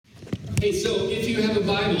Hey, so if you have a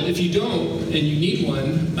Bible, if you don't and you need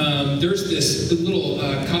one, there's this little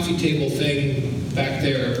coffee table thing back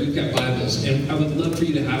there. We've got Bibles, and I would love for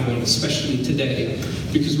you to have one, especially today,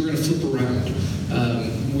 because we're going to flip around.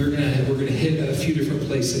 We're going to hit a few different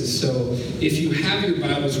places. So if you have your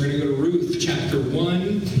Bibles, we're going to go to Ruth chapter 1,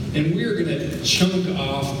 and we're going to chunk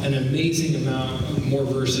off an amazing amount of more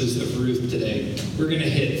verses of Ruth today. We're going to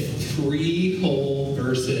hit 3 whole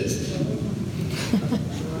verses.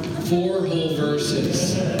 4 whole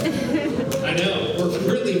verses. I know, we're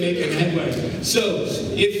really making headway. So,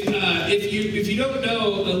 if you don't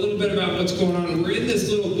know a little bit about what's going on, we're in this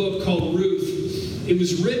little book called Ruth. It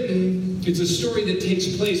was written, it's a story that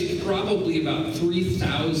takes place probably about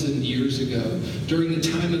 3,000 years ago, during the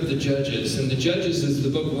time of the Judges. And the Judges is the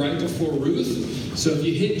book right before Ruth. So if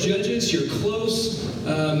you hit Judges, you're close.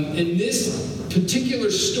 And this particular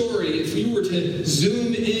story, if you were to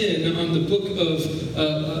zoom in on the book of,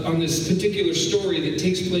 on this particular story that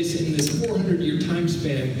takes place in this 400-year time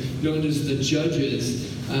span known as the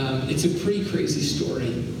Judges, it's a pretty crazy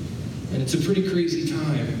story. And it's a pretty crazy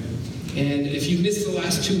time. And if you missed the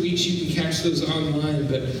last 2 weeks, you can catch those online.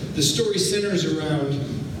 But the story centers around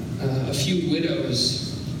a few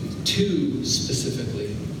widows, 2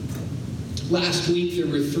 specifically. Last week there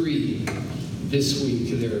were 3. This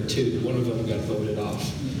week there are 2. One of them got voted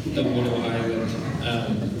off the widow island.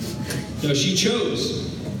 No, she chose.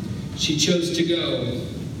 She chose to go.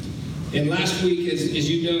 And last week, as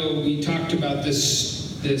you know, we talked about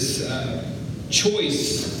this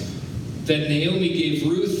choice that Naomi gave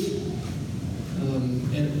Ruth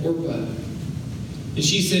and Orpah. And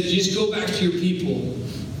she said, just go back to your people.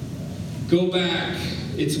 Go back.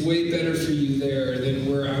 It's way better for you there than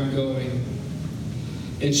where I'm going.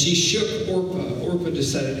 And she shook Orpah. Orpah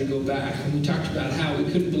decided to go back. And we talked about how we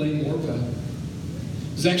couldn't blame Orpah.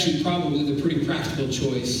 It was actually probably the pretty practical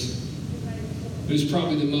choice. It was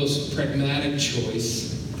probably the most pragmatic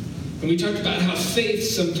choice. And we talked about how faith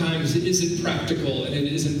sometimes isn't practical and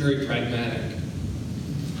it isn't very pragmatic.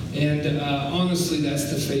 And honestly,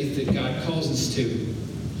 that's the faith that God calls us to.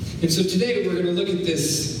 And so today we're going to look at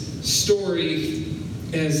this story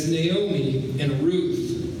as Naomi and Ruth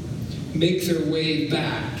make their way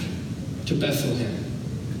back to Bethlehem.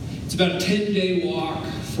 It's about a 10-day walk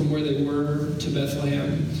from where they were to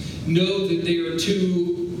Bethlehem. Know that they are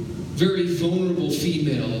 2 very vulnerable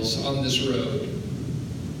females on this road.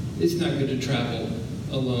 It's not good to travel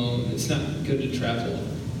alone. It's not good to travel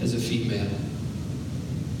as a female.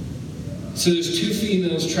 So there's 2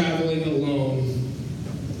 females traveling alone.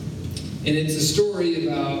 And it's a story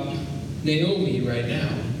about Naomi right now.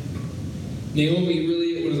 Naomi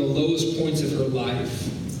really at one of the lowest points of her life.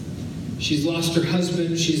 She's lost her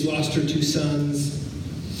husband. She's lost her 2 sons.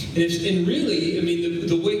 And really, I mean,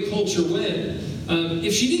 the way culture went,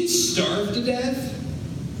 if she didn't starve to death,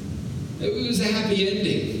 it was a happy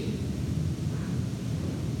ending.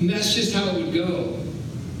 And that's just how it would go.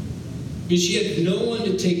 I mean, she had no one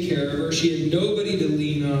to take care of her. She had nobody to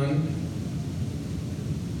lean on.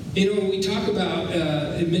 You know, we talk about,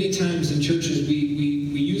 many times in churches, we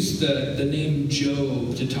use the name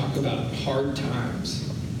Job to talk about hard times.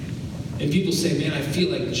 And people say, man, I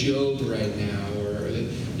feel like Job right now. Or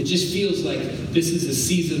it just feels like this is a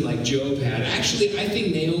season like Job had. Actually, I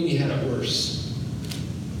think Naomi had it worse.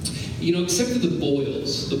 You know, except for the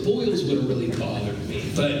boils. The boils would have really bothered me.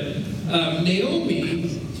 But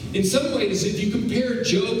Naomi, in some ways, if you compare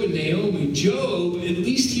Job and Naomi, Job, at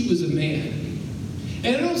least he was a man.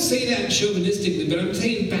 And I don't say that chauvinistically, but I'm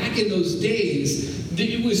saying back in those days, that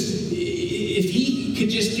it was, if he could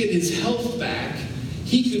just get his health back,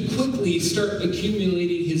 he could quickly start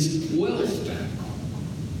accumulating his wealth back.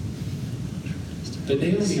 But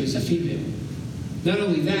Naomi was a female. Not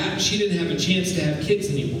only that, she didn't have a chance to have kids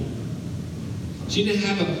anymore. She didn't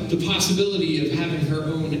have the possibility of having her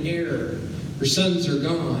own heir. Her sons are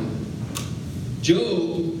gone.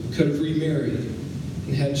 Job could have remarried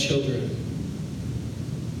and had children.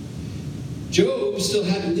 Job still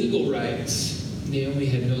had legal rights. Naomi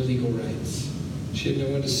had no legal rights. She had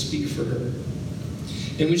no one to speak for her.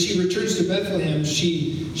 And when she returns to Bethlehem,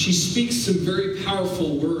 she speaks some very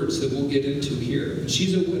powerful words that we'll get into here.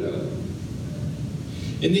 She's a widow.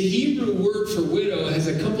 And the Hebrew word for widow has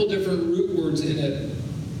a couple different root words in it.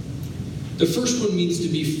 The first one means to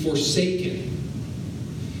be forsaken.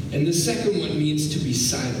 And the second one means to be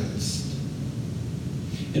silenced.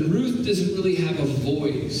 And Ruth doesn't really have a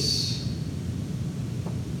voice.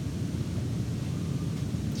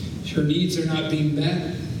 Her needs are not being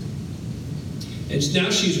met. And now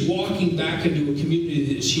she's walking back into a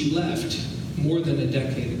community that she left more than a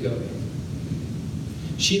decade ago.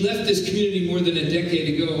 She left this community more than a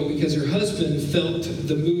decade ago because her husband felt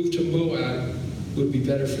the move to Moab would be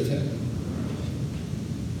better for them.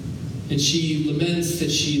 And she laments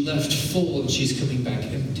that she left full and she's coming back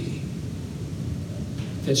empty.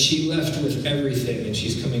 That she left with everything and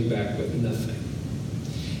she's coming back with nothing.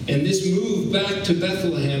 And this move back to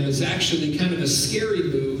Bethlehem is actually kind of a scary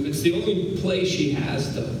move. It's the only place she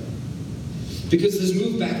has, though. Because this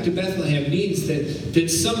move back to Bethlehem means that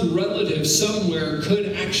some relative somewhere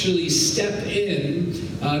could actually step in,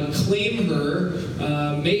 claim her,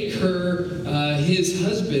 make her his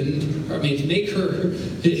husband, make her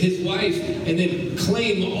his wife, and then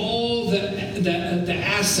claim all the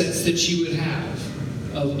assets that she would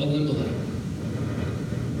have of Elimelech.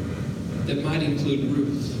 That might include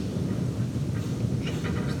Ruth.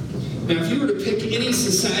 Now, if you were to pick any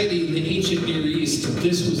society in the ancient Near East,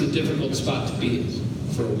 this was a difficult spot to be in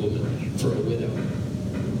for a woman, for a widow.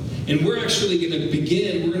 And we're actually going to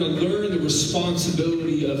learn the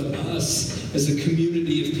responsibility of us as a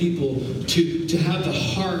community of people to have a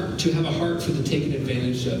heart for the taken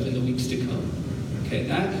advantage of in the weeks to come. Okay,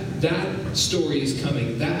 that story is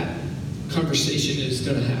coming. That conversation is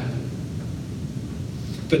going to happen.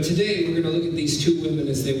 But today we're going to look at these two women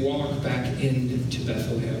as they walk back into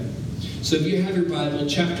Bethlehem. So if you have your Bible,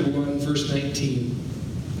 chapter 1, verse 19,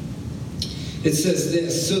 it says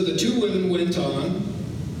this: So the two women went on.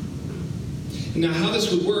 Now how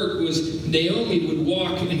this would work was Naomi would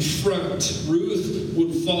walk in front, Ruth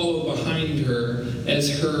would follow behind her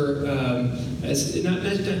as her, as not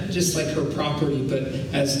just like her property, but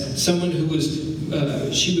as someone who was,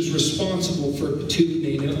 she was responsible to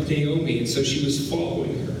Naomi, and so she was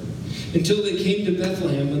following her. Until they came to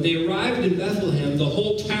Bethlehem. When they arrived in Bethlehem, the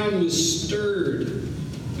whole town was stirred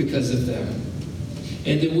because of them.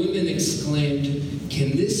 And the women exclaimed,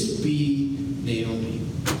 "Can this be Naomi?"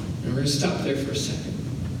 And we're going to stop there for a second.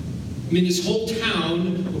 I mean, this whole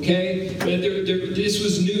town, okay, this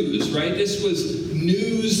was news, right? This was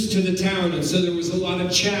news to the town, and so there was a lot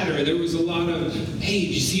of chatter. There was a lot of, "Hey,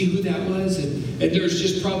 did you see who that was?" And there was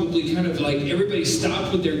just probably kind of like everybody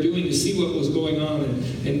stopped what they're doing to see what was going on,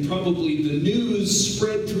 and probably the news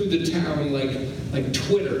spread through the town like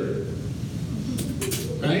Twitter,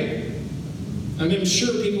 right? I mean, I'm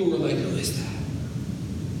sure people were like, "Who is that?"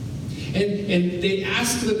 And they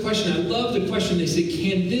ask the question. I love the question. They say,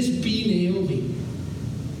 "Can this be Naomi?"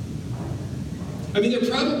 I mean, they're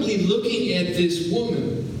probably looking at this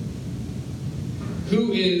woman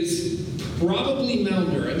who is probably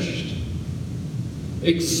malnourished,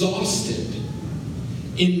 exhausted,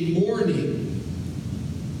 in mourning.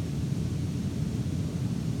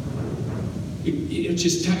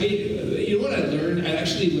 You know what I learned? I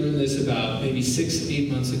actually learned this about maybe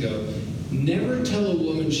 6-8 months ago. Never tell a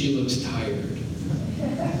woman she looks tired.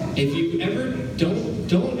 If you ever,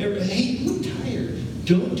 don't ever, "Hey, you look tired."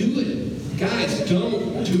 Don't do it. Guys,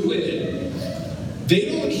 don't do it. They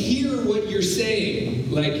don't hear what you're saying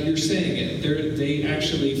like you're saying it. They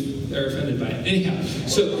actually are offended by it. Anyhow,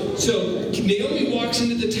 so Naomi walks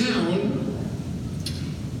into the town,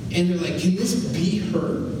 and they're like, "Can this be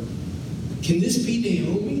her? Can this be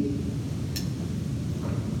Naomi?"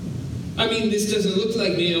 I mean, this doesn't look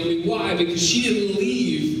like Naomi. Why? Because she didn't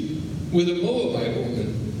leave with a Moabite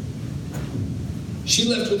woman. She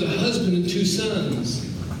left with a husband and 2 sons.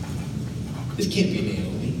 This can't be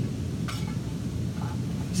Naomi.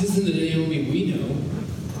 This isn't the Naomi we know.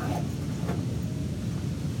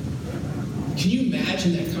 Can you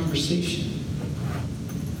imagine that conversation?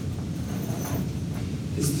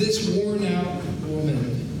 Is this worn out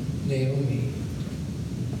woman Naomi?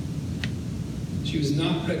 She was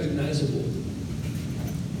not recognizable.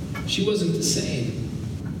 She wasn't the same.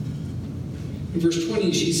 In verse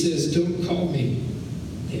 20, she says, "Don't call me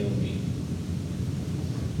Naomi."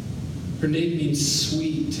 Her name means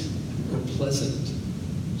sweet or pleasant.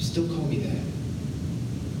 Just don't call me that.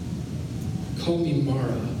 Call me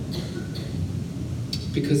Mara,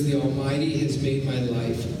 because the Almighty has made my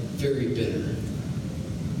life very bitter.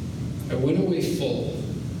 I went away full,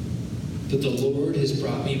 but the Lord has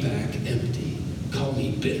brought me back empty. Call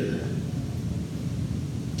me bitter.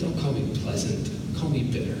 Don't call me pleasant. Call me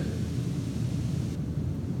bitter.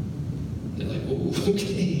 They're like, "Oh,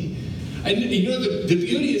 okay." And you know, the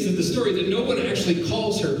beauty is of the story that no one actually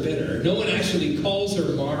calls her bitter. No one actually calls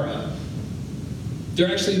her Mara.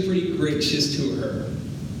 They're actually pretty gracious to her.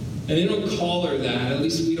 And they don't call her that. At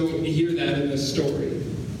least we don't hear that in the story.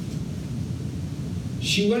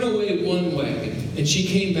 She went away one way, and she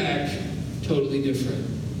came back totally different.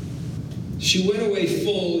 She went away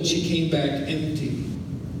full, and she came back empty.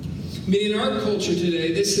 I mean, in our culture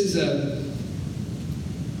today, this is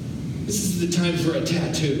the time for a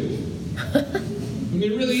tattoo. I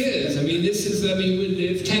mean, it really is. I mean,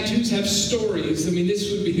 if tattoos have stories,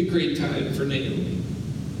 this would be a great time for Naomi.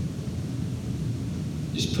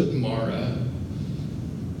 Just put Mara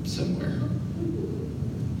somewhere.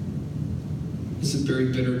 It's a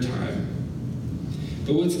very bitter time.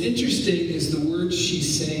 But what's interesting is the words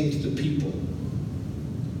she's saying to the people.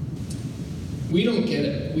 We don't get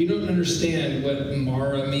it. We don't understand what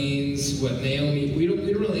Mara means, what Naomi. We don't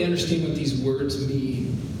really understand what these words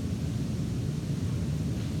mean.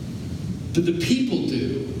 But the people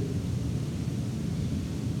do.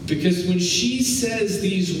 Because when she says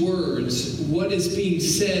these words, what is being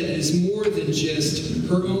said is more than just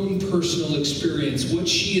her own personal experience. What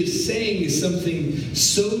she is saying is something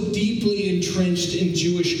so deeply entrenched in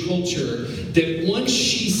Jewish culture that once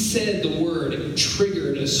she said the word, it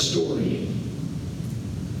triggered a story.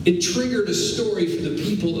 It triggered a story for the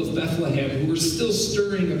people of Bethlehem who were still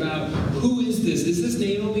stirring about, who is this? Is this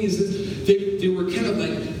Naomi? Is this? They were kind of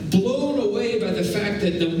like blown away by the fact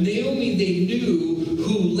that the Naomi they knew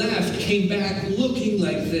who left came back looking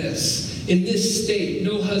like this, in this state,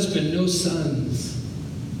 no husband, no sons.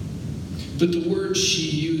 But the words she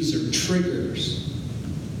used are triggers.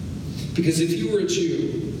 Because if you were a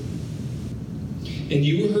Jew and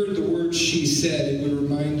you heard the words she said, it would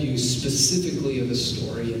remind you specifically of a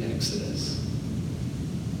story in Exodus.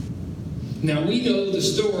 Now, we know the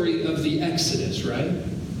story of the Exodus, right?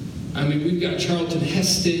 We've got Charlton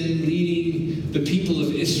Heston leading the people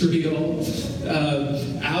of Israel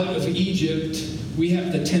out of Egypt. We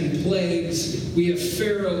have the 10 plagues. We have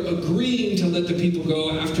Pharaoh agreeing to let the people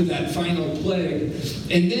go after that final plague.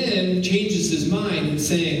 And then changes his mind and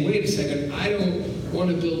saying, wait a second, I don't want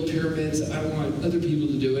to build pyramids. I want other people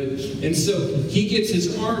to do it. And so he gets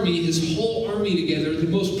his army, his whole army together, the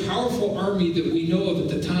most powerful army that we know of at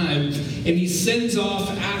the time, and he sends off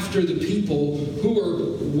after the people who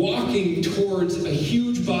are walking towards a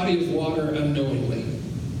huge body of water unknowingly.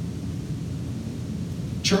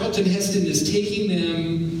 Charlton Heston is taking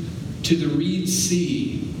them to the Red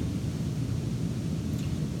Sea.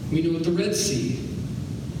 We know it, the Red Sea.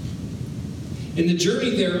 And the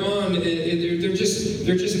journey they're on, they're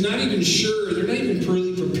just not even sure. They're not even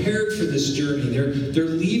really prepared for this journey. They're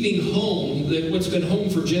leaving home, what's been home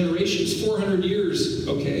for generations, 400 years.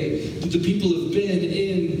 Okay, that the people have been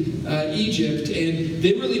in Egypt, and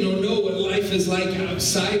they really don't know what life is like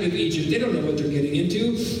outside of Egypt. They don't know what they're getting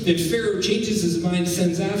into. And Pharaoh changes his mind,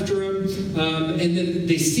 sends after him, and then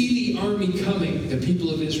they see the army coming. The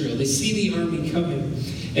people of Israel, they see the army coming,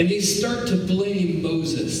 and they start to blame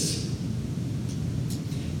Moses.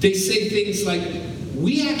 They say things like,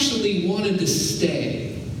 we actually wanted to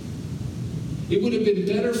stay. It would have been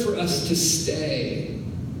better for us to stay.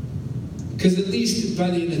 Because at least by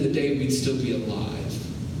the end of the day, we'd still be alive.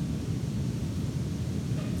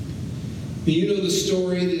 But you know the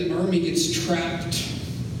story. The army gets trapped.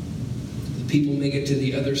 The people make it to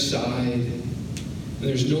the other side. And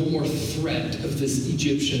there's no more threat of this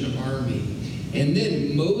Egyptian army. And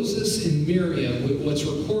then Moses and Miriam, what's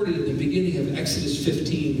recorded in the beginning of Exodus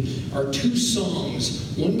 15, are two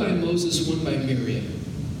songs, one by Moses, one by Miriam.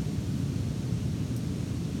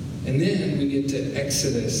 And then we get to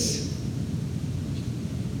Exodus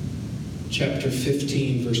chapter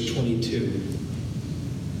 15, verse 22.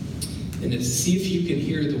 And see if you can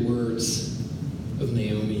hear the words of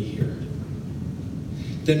Naomi here.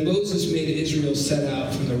 Then Moses made Israel set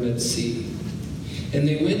out from the Red Sea. And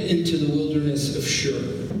they went into the wilderness of Shur.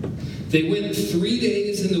 They went 3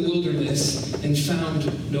 days in the wilderness and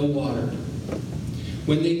found no water.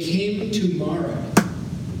 When they came to Marah,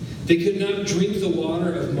 they could not drink the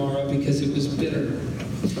water of Marah because it was bitter.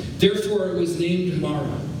 Therefore it was named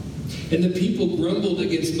Marah. And the people grumbled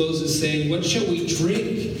against Moses, saying, what shall we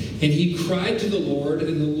drink? And he cried to the Lord,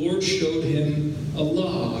 and the Lord showed him a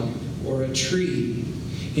log or a tree.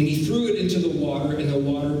 And he threw it into the water, and the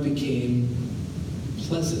water became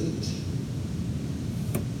pleasant.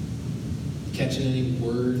 Catching any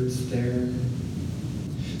words there?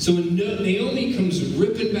 So when Naomi comes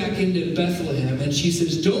ripping back into Bethlehem and she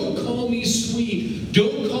says, don't call me sweet,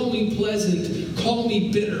 don't call me pleasant, call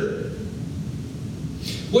me bitter.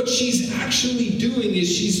 What she's actually doing is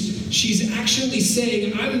she's actually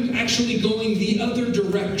saying, I'm actually going the other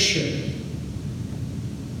direction.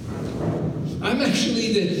 I'm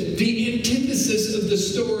actually the antithesis of the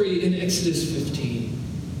story in Exodus 15.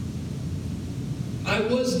 I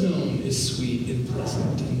was known as sweet and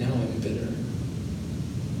pleasant, and now I'm bitter.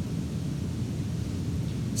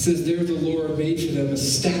 says, there the Lord made for them a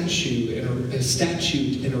statute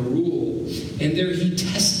and a rule. And there he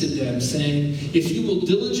tested them, saying, if you will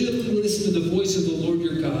diligently listen to the voice of the Lord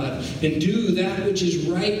your God, and do that which is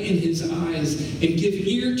right in his eyes, and give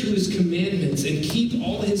ear to his commandments, and keep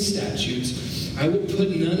all his statutes, I will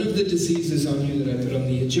put none of the diseases on you that I put on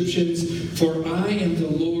the Egyptians, for I am the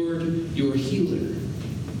Lord your healer.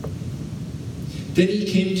 Then they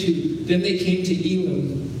came to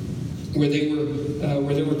Elim, where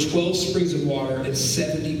there were 12 springs of water and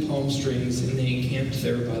 70 palm trees, and they encamped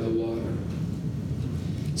there by the water.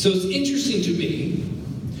 So it's interesting to me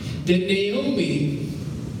that Naomi,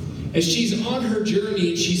 as she's on her journey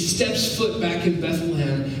and she steps foot back in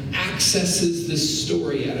Bethlehem, accesses this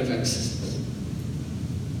story out of Exodus.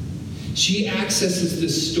 She accesses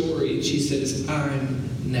this story and she says, I'm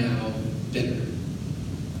now bitter.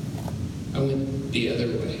 I went the other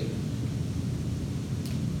way.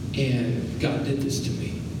 And God did this to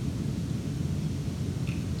me.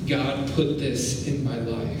 God put this in my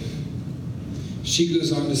life. She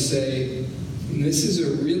goes on to say, and this is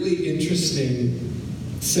a really interesting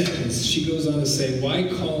sentence. She goes on to say, why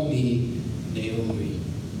call me Naomi?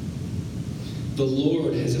 The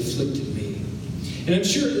Lord has afflicted me. And I'm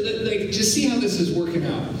sure, just see how this is working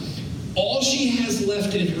out. All she has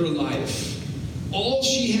left in her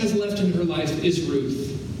life is Ruth.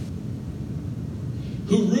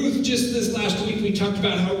 Who Ruth, just this last week, we talked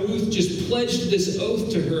about how Ruth just pledged this oath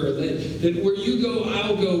to her that where you go,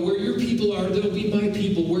 I'll go. Where your people are, they'll be my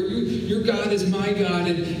people. Where your God is my God.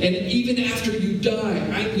 And even after you die,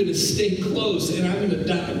 I'm going to stay close and I'm going to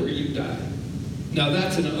die where you die. Now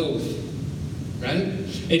that's an oath, right?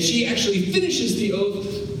 And she actually finishes the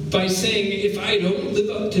oath by saying, if I don't live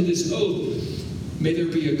up to this oath, may there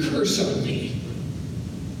be a curse on me.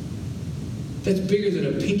 That's bigger than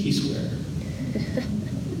a pinky swear.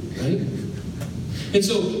 Right? And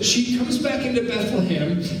so she comes back into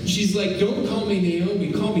Bethlehem. She's like, don't call me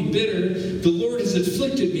Naomi, call me bitter. The Lord has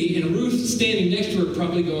afflicted me. And Ruth standing next to her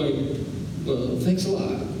probably going, well, thanks a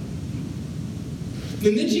lot.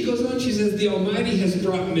 And then she goes on, she says, the Almighty has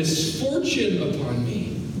brought misfortune upon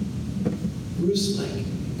me. Ruth's like,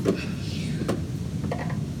 I'm here.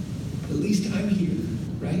 At least I'm here,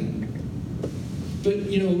 right? But,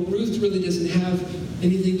 Ruth really doesn't have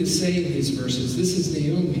anything to say in these verses. This is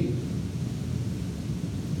Naomi.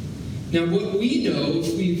 Now, what we know,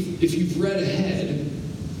 if you've read ahead,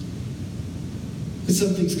 is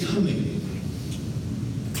something's coming.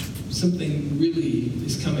 Something really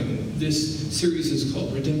is coming. This series is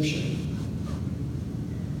called Redemption.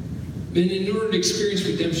 And in order to experience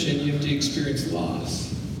redemption, you have to experience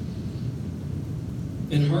loss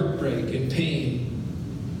and heartbreak and pain.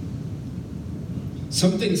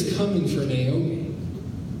 Something's coming for Naomi.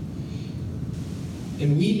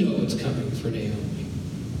 And we know it's coming for Naomi.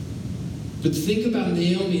 But think about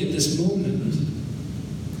Naomi at this moment.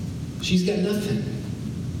 She's got nothing.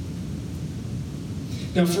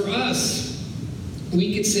 Now for us,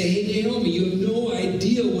 we could say, hey Naomi, you have no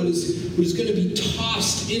idea what is going to be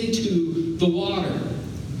tossed into the water.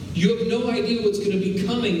 You have no idea what's going to be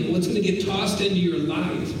coming, what's going to get tossed into your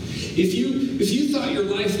life. If you thought your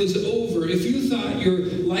life was over, if you thought your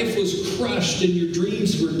life was crushed and your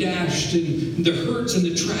dreams were dashed and the hurts and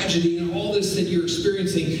the tragedy and all this that you're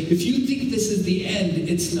experiencing, if you think this is the end,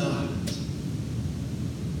 it's not.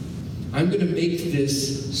 I'm going to make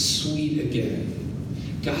this sweet again.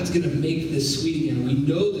 God's going to make this sweet again. We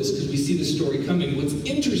know this because we see the story coming. What's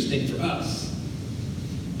interesting for us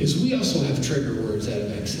is we also have trigger words out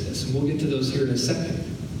of Exodus, and we'll get to those here in a second.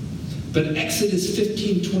 But Exodus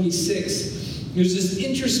 15:26, there's this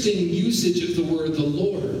interesting usage of the word the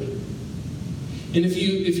Lord. And if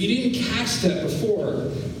you didn't catch that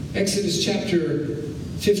before, Exodus chapter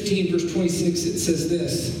 15, verse 26, it says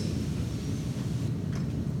this.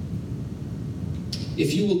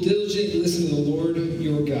 If you will diligently listen to the Lord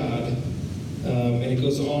your God, and it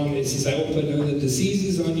goes on, it says, I will put none of the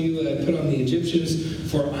diseases on you that I put on the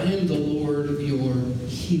Egyptians, for I am the Lord your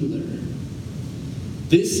healer.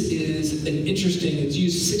 This is an interesting, it's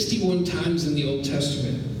used 61 times in the Old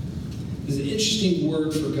Testament. It's an interesting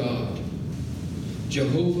word for God.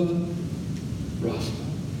 Jehovah Rapha.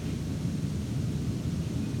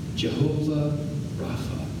 Jehovah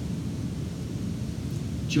Rapha.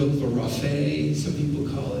 Jehovah Rapha, some people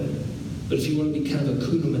call it. But if you want to be kind of a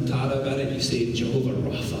kuna matata about it, you say Jehovah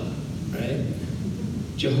Rapha, right?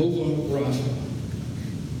 Jehovah Rapha.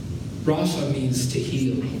 Rapha means to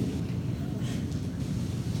heal.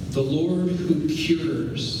 The Lord who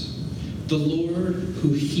cures, the Lord who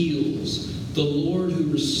heals, the Lord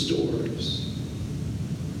who restores.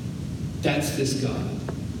 That's this God.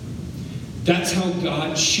 That's how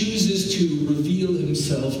God chooses to reveal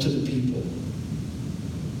himself to the people.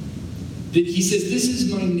 That he says, this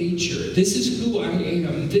is my nature. This is who I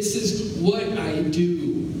am. This is what I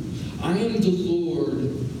do. I am the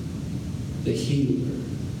Lord, the healer,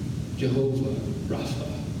 Jehovah Rapha.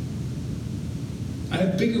 I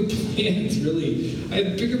have bigger plans, really. I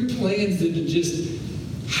have bigger plans than to just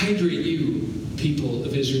hydrate you, people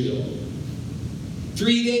of Israel.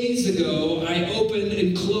 3 days ago, I opened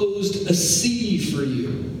and closed a sea for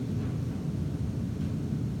you.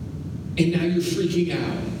 And now you're freaking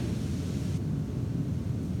out.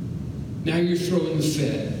 Now you're throwing a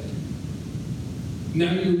fit.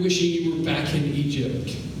 Now you're wishing you were back in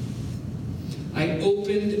Egypt. I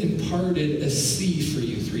opened and parted a sea for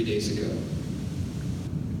you 3 days ago.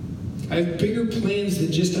 I have bigger plans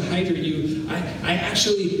than just to hydrate you.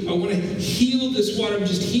 I want to heal this water. I'm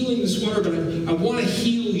just healing this water, but I want to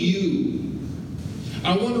heal you.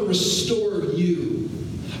 I want to restore you.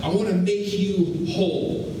 I want to make you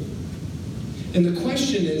whole. And the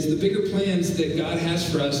question is, the bigger plans that God has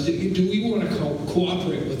for us, do we want to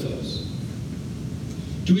cooperate with those?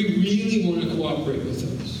 Do we really want to cooperate with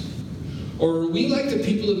those? Or are we like the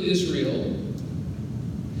people of Israel,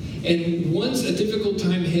 and once a difficult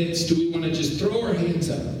time hits, do we want to just throw our hands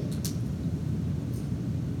up?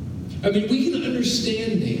 I mean, we can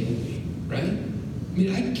understand Naomi, right? I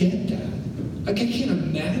mean, I get that. Like, I can't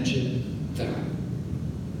imagine that.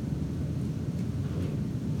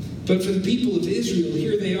 But for the people of Israel,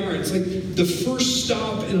 here they are. It's like the first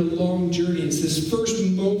stop in a long journey. It's this first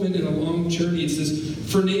moment in a long journey.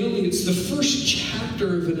 For Naomi, it's the first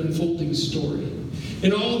chapter of an unfolding story.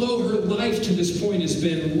 And although her life to this point has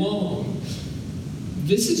been long,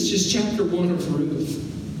 this is just chapter 1 of Ruth.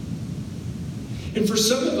 And for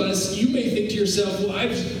some of us, you may think to yourself, well,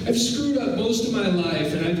 I've screwed up most of my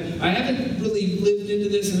life, and I haven't really lived into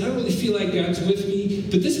this, and I don't really feel like God's with me,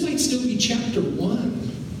 but this might still be chapter 1.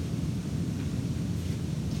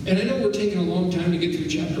 And I know we're taking a long time to get through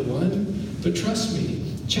chapter 1, but trust me,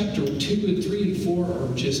 chapter 2 and 3 and 4 are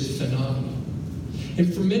just phenomenal.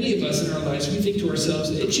 And for many of us in our lives, we think to ourselves,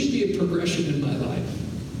 it should be a progression in my life,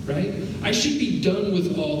 right? I should be done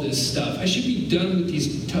with all this stuff. I should be done with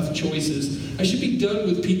these tough choices. I should be done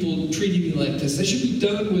with people treating me like this. I should be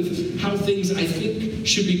done with how things I think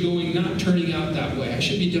should be going, not turning out that way. I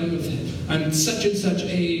should be done with it. I'm such and such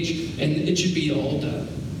age, and it should be all done.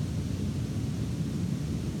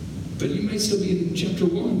 But you might still be in chapter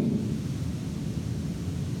 1.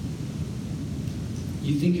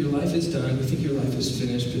 You think your life is done, you think your life is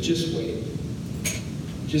finished, but just wait.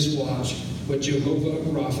 Just watch what Jehovah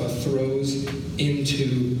Rapha throws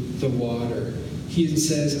into the water. He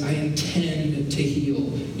says, I intend to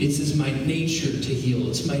heal. It is my nature to heal.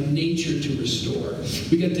 It's my nature to restore.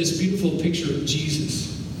 We got this beautiful picture of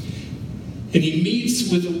Jesus. And he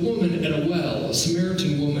meets with a woman at a well, a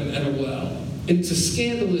Samaritan woman at a well. And it's a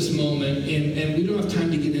scandalous moment, and we don't have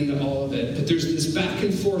time to get into all of it, but there's this back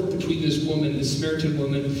and forth between this woman, this Samaritan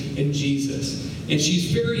woman, and Jesus. And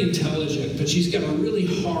she's very intelligent, but she's got a really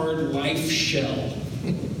hard life shell.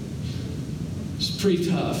 She's pretty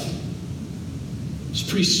tough. She's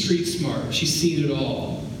pretty street smart. She's seen it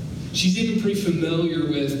all. She's even pretty familiar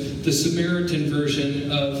with the Samaritan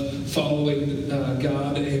version of following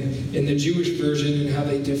God and the Jewish version and how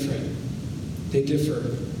they differ. They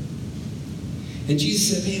differ. And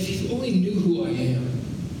Jesus said, man, if you only knew who I am,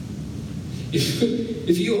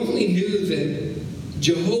 if you only knew that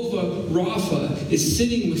Jehovah Rapha is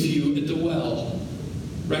sitting with you at the well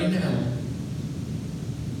right now,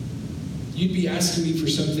 you'd be asking me for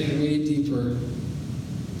something way deeper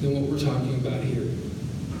than what we're talking about here.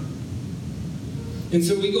 And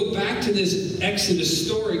so we go back to this Exodus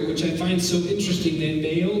story, which I find so interesting that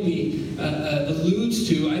Naomi alludes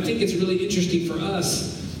to. I think it's really interesting for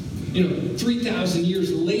us, 3,000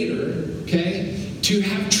 years later, okay, to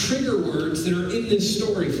have trigger words that are in this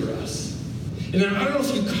story for us. And I don't know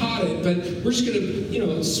if you caught it, but we're just going to,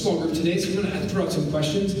 it's a small group today, so we're going to throw out some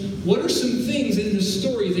questions. What are some things in the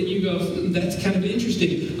story that you go, that's kind of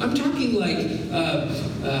interesting? I'm talking like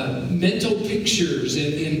mental pictures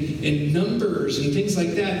and numbers and things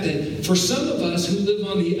like that for some of us who live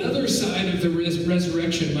on the other side of the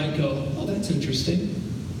resurrection might go, oh, that's interesting.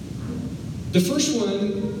 The first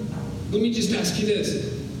one, let me just ask you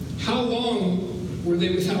this. How long were they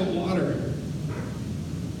without water?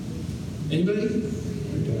 Anybody?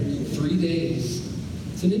 3 days.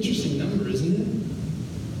 It's an interesting number, isn't it?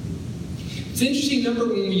 It's an interesting number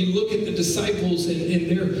when we look at the disciples and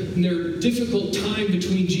their difficult time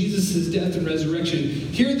between Jesus' death and resurrection.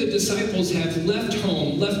 Here the disciples have left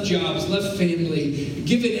home, left jobs, left family,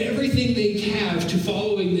 given everything they have to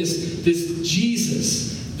follow following this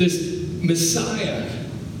Jesus, this Messiah.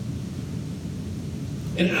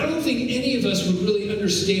 And I don't think any of us would really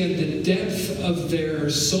understand the depth of their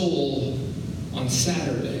soul on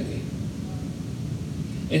Saturday.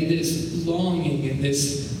 And this longing and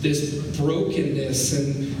this brokenness.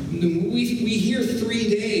 And when we hear 3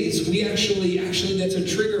 days, we actually that's a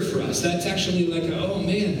trigger for us. That's actually like, oh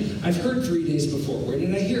man, I've heard 3 days before. Where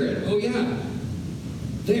did I hear it? Oh yeah,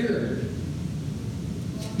 there.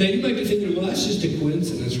 Now you might be thinking, well, that's just a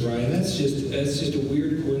coincidence, Ryan. That's just a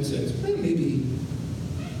weird coincidence. Well, maybe.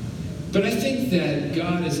 But I think that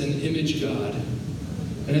God is an image God.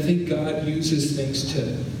 And I think God uses things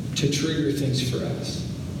to trigger things for us.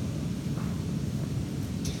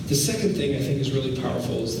 The second thing I think is really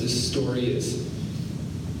powerful is this story is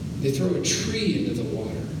they throw a tree into the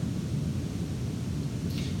water.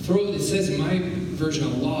 It says in my version a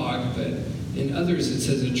log, but in others it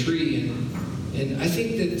says a tree. And I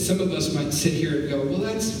think that some of us might sit here and go, well,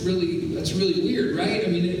 that's really weird, right? I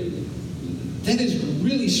mean, that is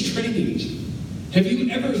really strange. Have you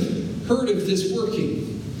ever heard of this working?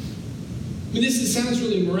 I mean, this sounds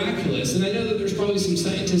really miraculous, and I know that there's probably some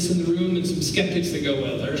scientists in the room and some skeptics that go,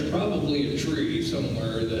 well, there's probably a tree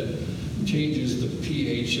somewhere that changes the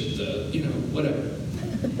pH of the, whatever.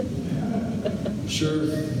 Sure,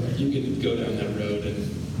 you can go down that road and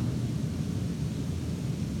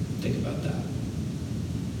think about that.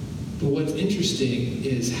 But what's interesting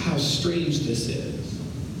is how strange this is.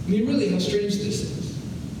 I mean, really how strange this is.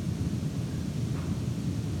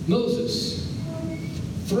 Moses,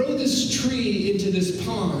 throw this tree into this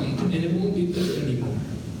pond and it won't be bitter anymore.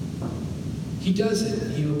 He does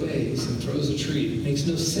it. He obeys and throws a tree. It makes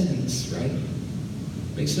no sense, right?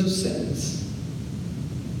 Makes no sense.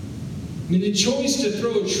 I mean, the choice to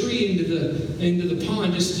throw a tree into the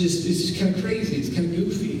pond is kind of crazy. It's kind of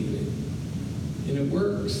goofy, and it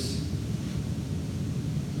works.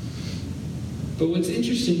 But what's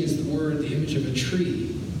interesting is the word, the image of a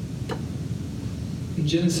tree. In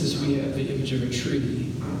Genesis, we have the image of a tree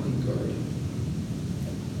in the garden.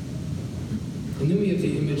 And then we have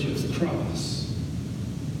the image of the cross.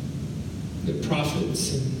 The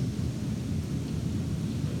prophets and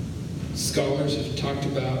scholars have talked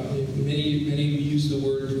about, many use the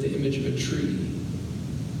word, the image of a tree.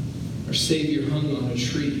 Our Savior hung on a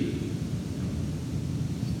tree.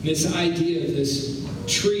 And this idea of this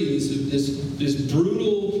tree, this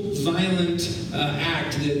brutal, violent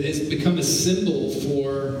act that has become a symbol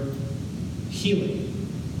for healing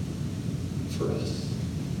for us.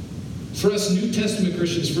 For us New Testament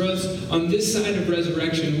Christians, for us on this side of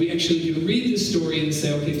resurrection, we actually can read this story and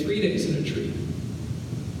say, okay, 3 days in a tree.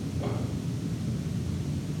 Wow.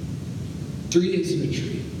 3 days in a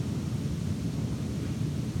tree.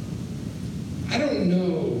 I don't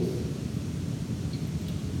know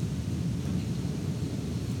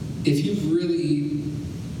if you've really,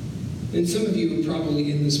 and some of you are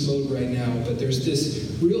probably in this mode right now, but there's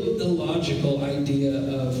this real illogical idea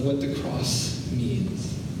of what the cross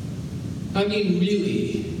means. I mean,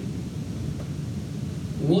 really,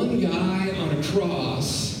 one guy on a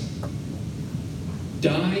cross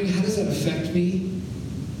dying, how does that affect me?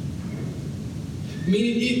 I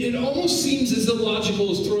mean, it almost seems as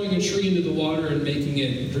illogical as throwing a tree into the water and making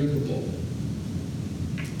it drinkable.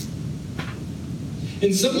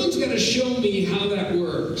 And someone's got to show me how that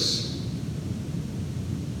works.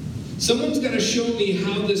 Someone's got to show me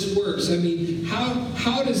how this works. I mean,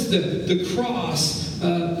 how does the cross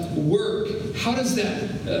work? How does that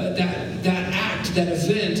act, that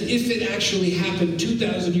event, if it actually happened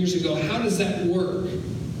 2,000 years ago, how does that work?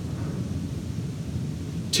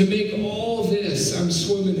 To make all this I'm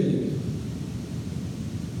swimming in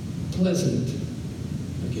pleasant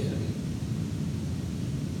again.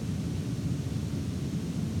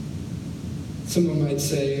 Someone might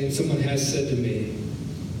say, and someone has said to me,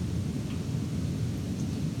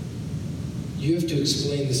 you have to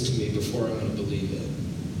explain this to me before I'm going to believe it.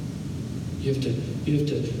 You have to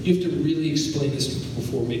really explain this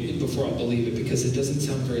before I'll believe it, because it doesn't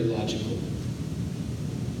sound very logical.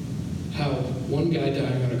 How one guy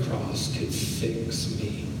dying on a cross could fix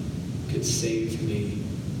me, could save me,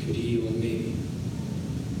 could heal me.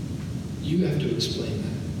 You have to explain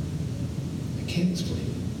that. I can't explain it.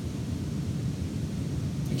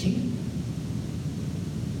 I can't.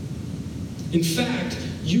 In fact,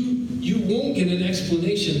 you won't get an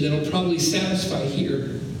explanation that'll probably satisfy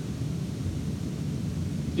here.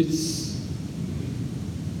 It's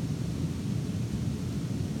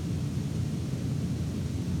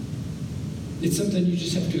something you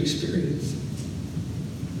just have to experience.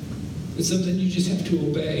 It's something you just have to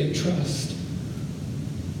obey and trust.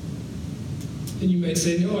 And you might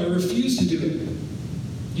say, no, I refuse to do it.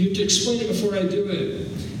 You have to explain it before I do it.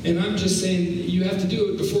 And I'm just saying you have to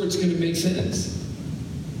do it before it's going to make sense.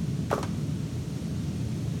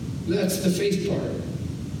 That's the faith part.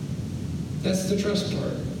 That's the trust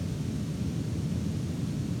part.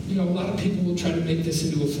 You know, a lot of people will try to make this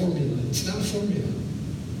into a formula. It's not a formula.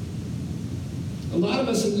 A lot of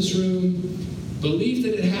us in this room believe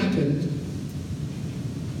that it happened.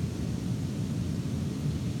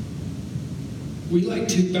 We like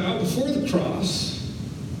to bow before the cross,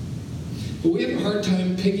 but we have a hard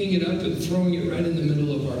time picking it up and throwing it right in the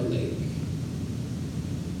middle of our lake.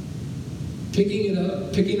 Picking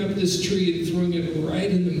up this tree and throwing it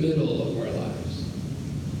right in the middle of our lives.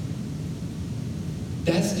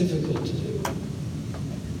 That's difficult to do.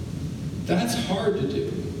 That's hard to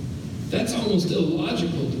do. That's almost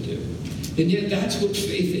illogical to do. And yet that's what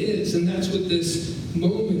faith is, and that's what this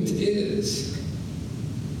moment is.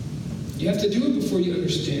 You have to do it before you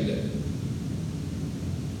understand it.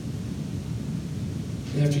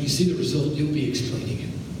 And after you see the result, you'll be explaining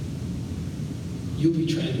it. You'll be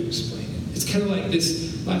trying to explain it. It's kind of like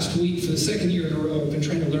this last week, for the second year in a row, I've been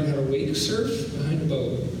trying to learn how to wake surf behind a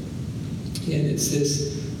boat. And it's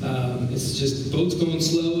just boat's going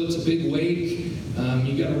slow, it's a big wake.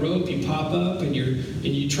 You got a rope, you pop up, and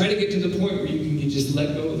you try to get to the point where you can just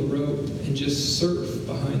let go of the rope and just surf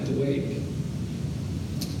behind the wake.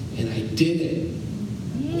 And I did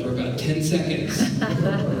it for about 10 seconds.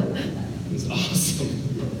 It was awesome.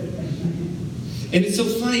 And it's so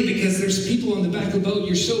funny because there's people on the back of the boat.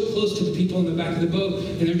 You're so close to the people on the back of the boat,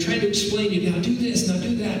 and they're trying to explain to you, now do this, now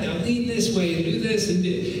do that, now lean this way, and do this, and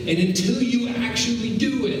until you actually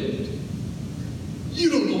do it, you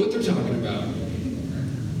don't know what they're talking about.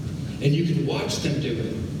 And you can watch them do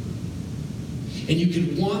it. And you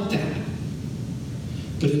can want that.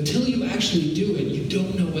 But until you actually do it, you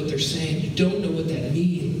don't know what they're saying. You don't know what that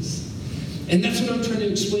means. And that's what I'm trying to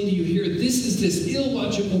explain to you here. This is this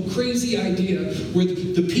illogical, crazy idea where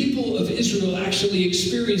the people of Israel actually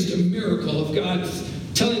experienced a miracle of God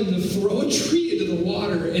telling them to throw a tree into the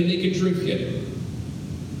water and they could drink it.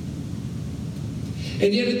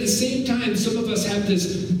 And yet at the same time, some of us have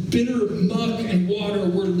this bitter muck and water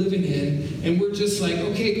we're living in, and we're just like,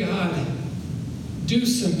 okay, God, do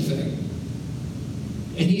something.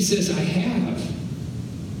 And he says, I have.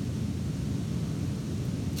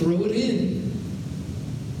 Throw it in.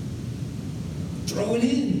 Throw it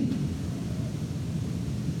in.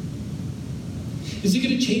 Is it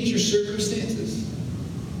going to change your circumstances?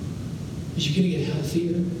 Is you going to get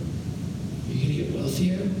healthier? Are you going to get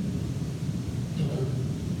wealthier? No.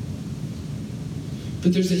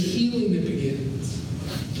 But there's a healing that begins.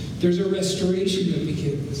 There's a restoration that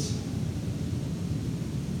begins.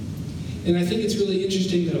 And I think it's really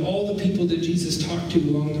interesting that all the people that Jesus talked to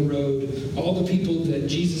along the road, all the people that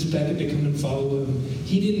Jesus beckoned to come and follow him,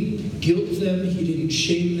 he didn't guilt them, he didn't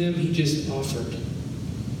shame them, he just offered.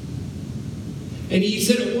 And he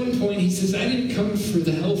said at one point, he says, I didn't come for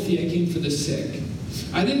the healthy, I came for the sick.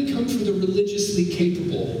 I didn't come for the religiously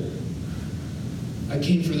capable. I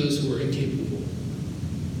came for those who were incapable.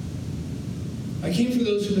 I came for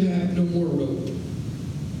those who have no more rope.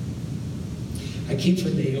 I came for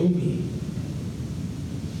Naomi.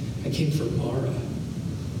 I came for Mara.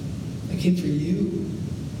 I came for you.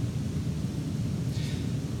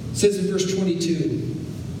 It says in verse 22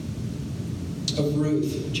 of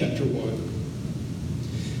Ruth, chapter 1.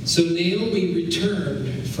 So Naomi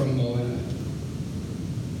returned from Moab,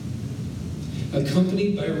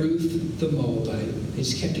 accompanied by Ruth the Moabite. They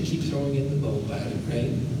just kept to keep throwing in the Moabite,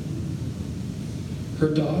 right? Her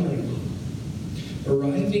daughter-in-law.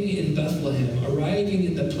 Arriving in Bethlehem, arriving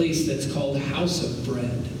in the place that's called House of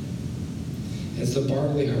Bread, as the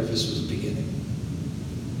barley harvest was beginning.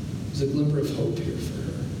 There's a glimmer of hope here for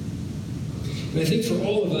her. And I think for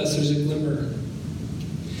all of us, there's a glimmer.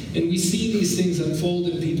 And we see these things unfold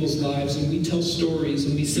in people's lives, and we tell stories,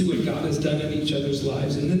 and we see what God has done in each other's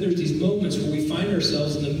lives. And then there's these moments where we find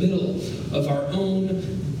ourselves in the middle of our own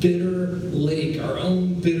bitter lake, our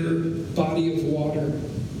own bitter body of water.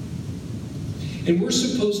 And we're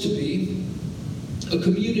supposed to be a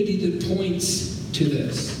community that points to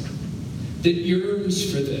this, that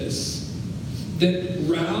yearns for this, that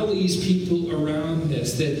rallies people around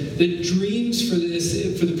this, that dreams for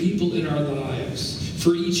this, for the people in our lives,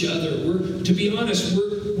 for each other. To be honest,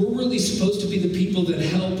 we're really supposed to be the people that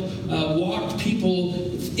help walk people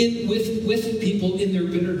with people in their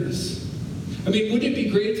bitterness. I mean, wouldn't it be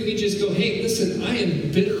great if we could just go, hey, listen, I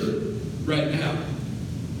am bitter right now.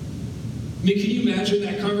 I mean, can you imagine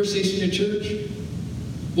that conversation at church?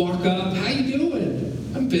 Walk up, how you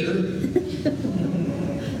doing? I'm bitter.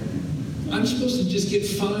 I'm supposed to just get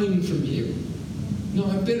fine from you. No,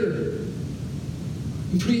 I'm bitter.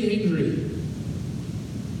 I'm pretty angry.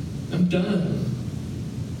 I'm done.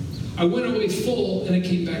 I went away full and I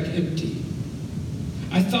came back empty.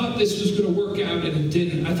 I thought this was going to work out and it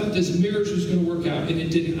didn't. I thought this marriage was going to work out and it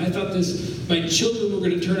didn't. I thought my children were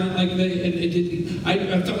going to turn out like they, and it didn't.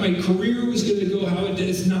 I thought my career was going to go how it did.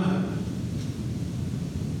 It's not.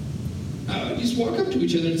 You just walk up to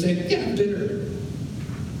each other and say, yeah, I'm bitter.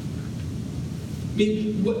 I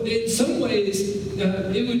mean, in some ways,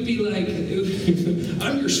 it would be like,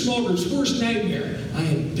 I'm your small group's worst nightmare. I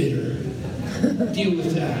am bitter. Deal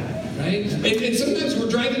with that, right? And sometimes we're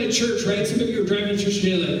driving to church, right? Some of you are driving to church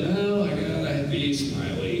today like, oh, I gotta be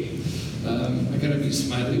smiley. I gotta be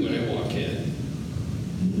smiley when I walk in.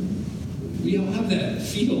 We all have that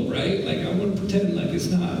feel, right? Like, I want to pretend like it's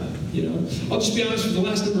not, you know? I'll just be honest, for the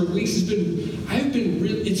last number of weeks,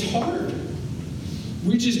 it's hard.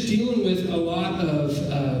 We're just dealing with a lot of,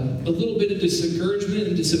 a little bit of discouragement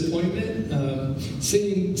and disappointment,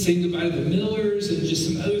 saying goodbye to the Millers and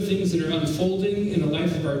just some other things that are unfolding in the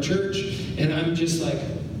life of our church. And I'm just like,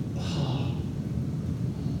 oh,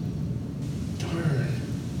 darn.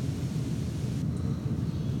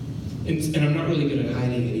 And I'm not really good at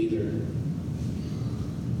hiding it either,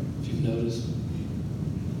 if you've noticed.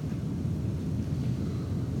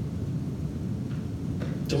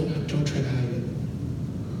 Don't try to hide it.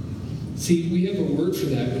 See, we have a word for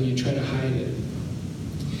that when you try to hide it.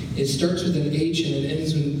 It starts with an H and it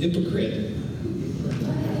ends with hypocrite.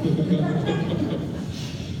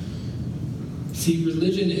 See,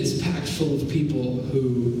 religion is packed full of people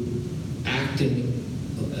who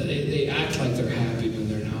they act like they're happy when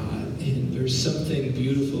they're not. And there's something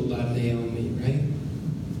beautiful about Naomi, right?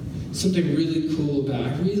 Something really cool about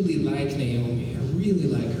I really like Naomi. I really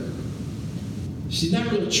like her. She's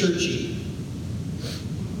not real churchy.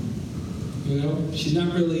 You know, she's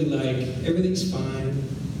not really like, everything's fine.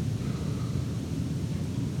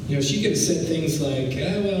 You know, she could have said things like,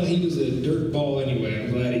 oh, well, he was a dirt ball anyway,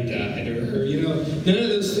 I'm glad he died. Or, you know, none of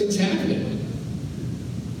those things happen.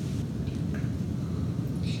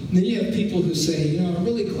 And then you have people who say, you know, I'm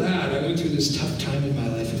really glad I went through this tough time in my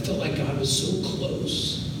life. I felt like God was so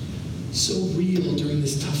close, so real during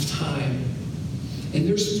this tough time. And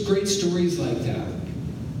there's great stories like that.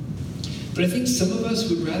 But I think some of us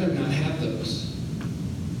would rather not have those.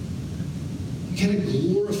 It kind of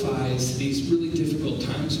glorifies these really difficult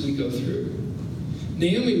times we go through.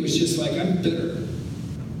 Naomi was just like, I'm bitter.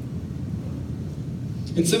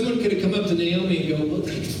 And someone could have come up to Naomi and go, well,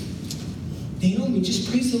 Naomi, just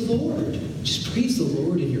praise the Lord. Just praise the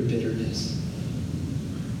Lord in your bitterness.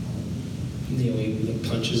 Naomi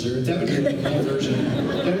punches her. That would be like my version.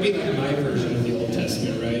 That would be like my version of the Old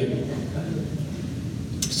Testament, right?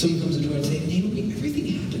 Someone comes into it and says, Naomi, everything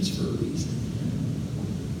happens for a reason.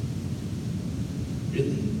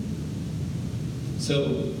 Really?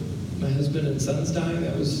 So, my husband and son's dying,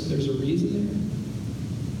 there's a reason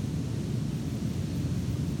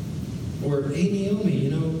there? Or, hey, Naomi, you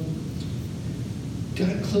know,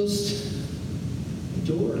 God closed the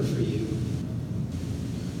door for you.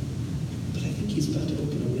 But I think he's about to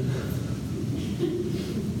open a window.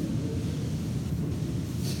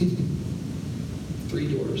 3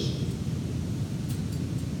 doors.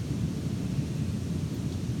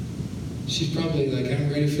 She's probably like, I'm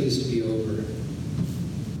ready for this to be over.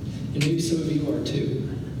 And maybe some of you are too.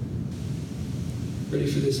 Ready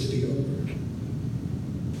for this to be over.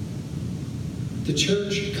 The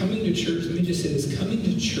church, coming to church, let me just say this, coming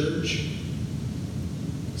to church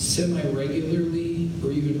semi-regularly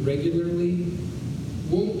or even regularly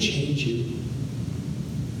won't change you.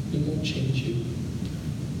 It won't change you.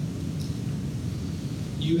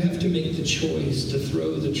 You have to make the choice to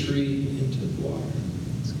throw the tree into the water.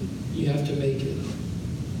 You have to make it.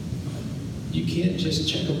 You can't just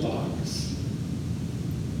check a box.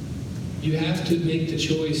 You have to make the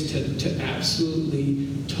choice to absolutely,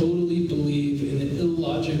 totally believe in an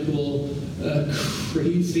illogical,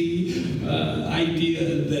 crazy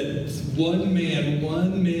idea that one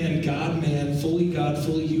man, God-man, fully God,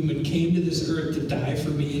 fully human, came to this earth to die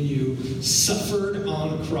for me and you, suffered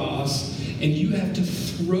on a cross, and you have to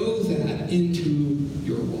throw that into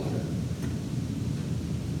your water.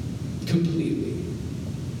 Completely.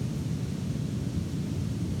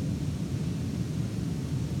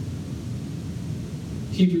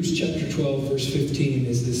 Hebrews chapter 12, verse 15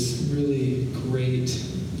 is this really great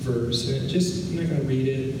verse. And I'm not going to read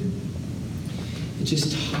it. It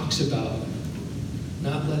just talks about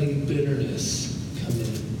not letting bitterness come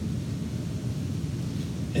in.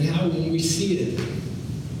 And how when we see it,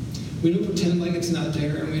 We don't pretend like it's not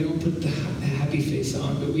there, and we don't put the happy face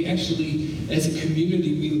on, but we actually, as a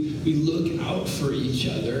community, we look out for each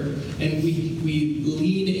other, and we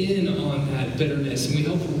lean in on that bitterness, and we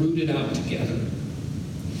help root it out together.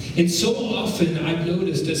 And so often, I've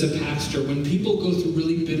noticed as a pastor, when people go through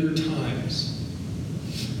really bitter times,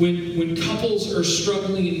 when couples are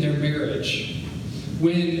struggling in their marriage,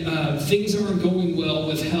 when things aren't going well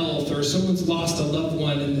with health, or someone's lost a loved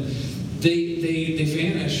one and they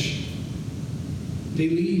vanish, they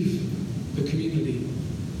leave the community.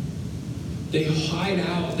 They hide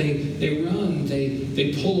out, they run,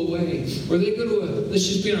 they pull away. Or they go to let's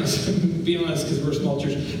just be honest, because we're a small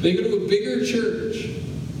church, they go to a bigger church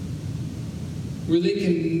where they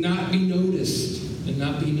can not be noticed and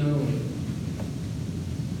not be known.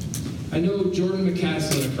 I know Jordan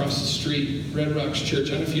McCaslin across the street, Red Rocks Church.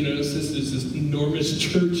 I don't know if you noticed this. There's this enormous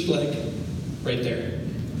church, like, right there.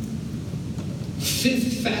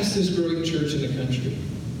 5th fastest growing church in the country.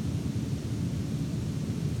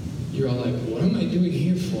 You're all like, what am I doing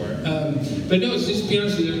here for? But no, just to be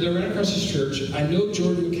honest with you, they're right across this church. I know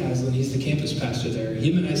Jordan McCaslin. He's the campus pastor there.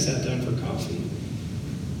 Him and I sat down for coffee.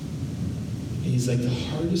 And he's like, the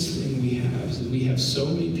hardest thing we have is we have so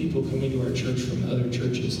many people coming to our church from other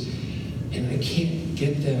churches, and I can't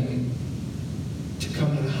get them to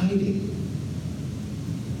come out of hiding.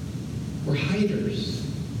 We're hiders.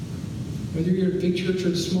 Whether you're a big church or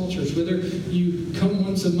a small church, whether you come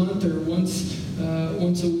once a month or once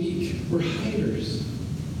a week, we're hiders.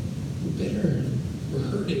 We're bitter. We're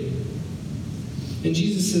hurting. And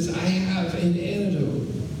Jesus says, I have an antidote.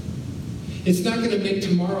 It's not going to make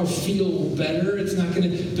tomorrow feel better. It's not going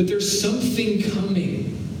to, but there's something coming.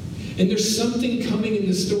 And there's something coming in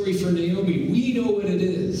the story for Naomi. We know what it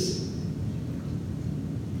is.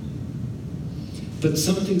 But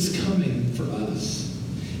something's coming for us.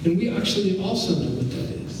 And we actually also know what that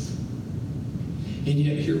is. And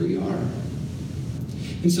yet here we are.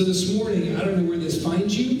 And so this morning, I don't know where this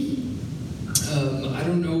finds you. I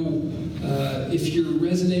don't know if you're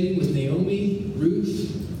resonating with Naomi, Ruth.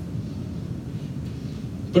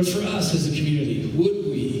 But for us as a community, would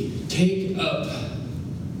we take up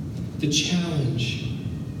the challenge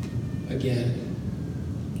again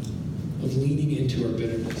of leaning into our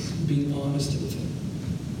bitterness, being honest with it,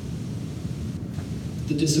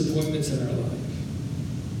 the disappointments in our life,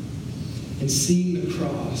 and seeing the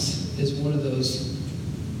cross as one of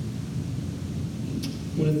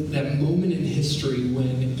that moment in history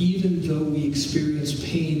when, even though we experience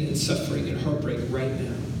pain and suffering and heartbreak right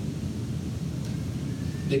now,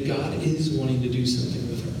 that God is wanting to do something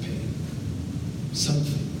with our pain.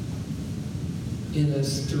 Something. In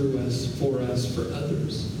us, through us, for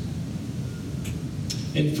others.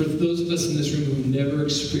 And for those of us in this room who've never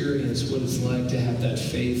experienced what it's like to have that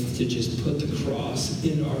faith to just put the cross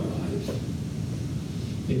in our life,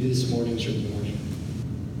 maybe this morning's your morning.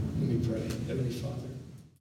 Let me pray. Heavenly Father.